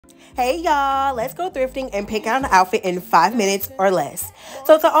Hey y'all, let's go thrifting and pick out an outfit in 5 minutes or less.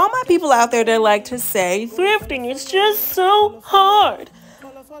 So to all my people out there that like to say thrifting is just so hard.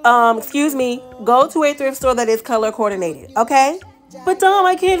 Excuse me, go to a thrift store that is color coordinated, okay? But Dom,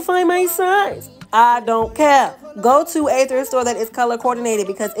 I can't find my size. I don't care. Go to a thrift store that is color coordinated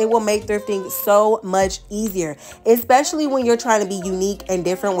because it will make thrifting so much easier, especially when you're trying to be unique and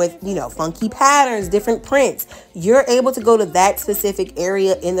different with, funky patterns, different prints. You're able to go to that specific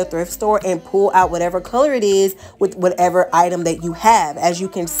area in the thrift store and pull out whatever color it is with whatever item that you have. As you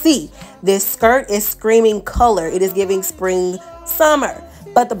can see, this skirt is screaming color. It is giving spring, summer.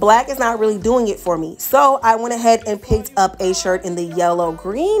 But the black is not really doing it for me. So I went ahead and picked up a shirt in the yellow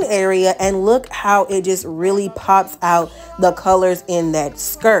green area, and look how it just really pops out the colors in that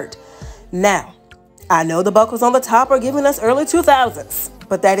skirt. Now, I know the buckles on the top are giving us early 2000s,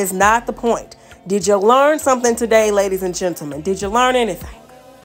 but that is not the point. Did you learn something today, ladies and gentlemen? Did you learn anything?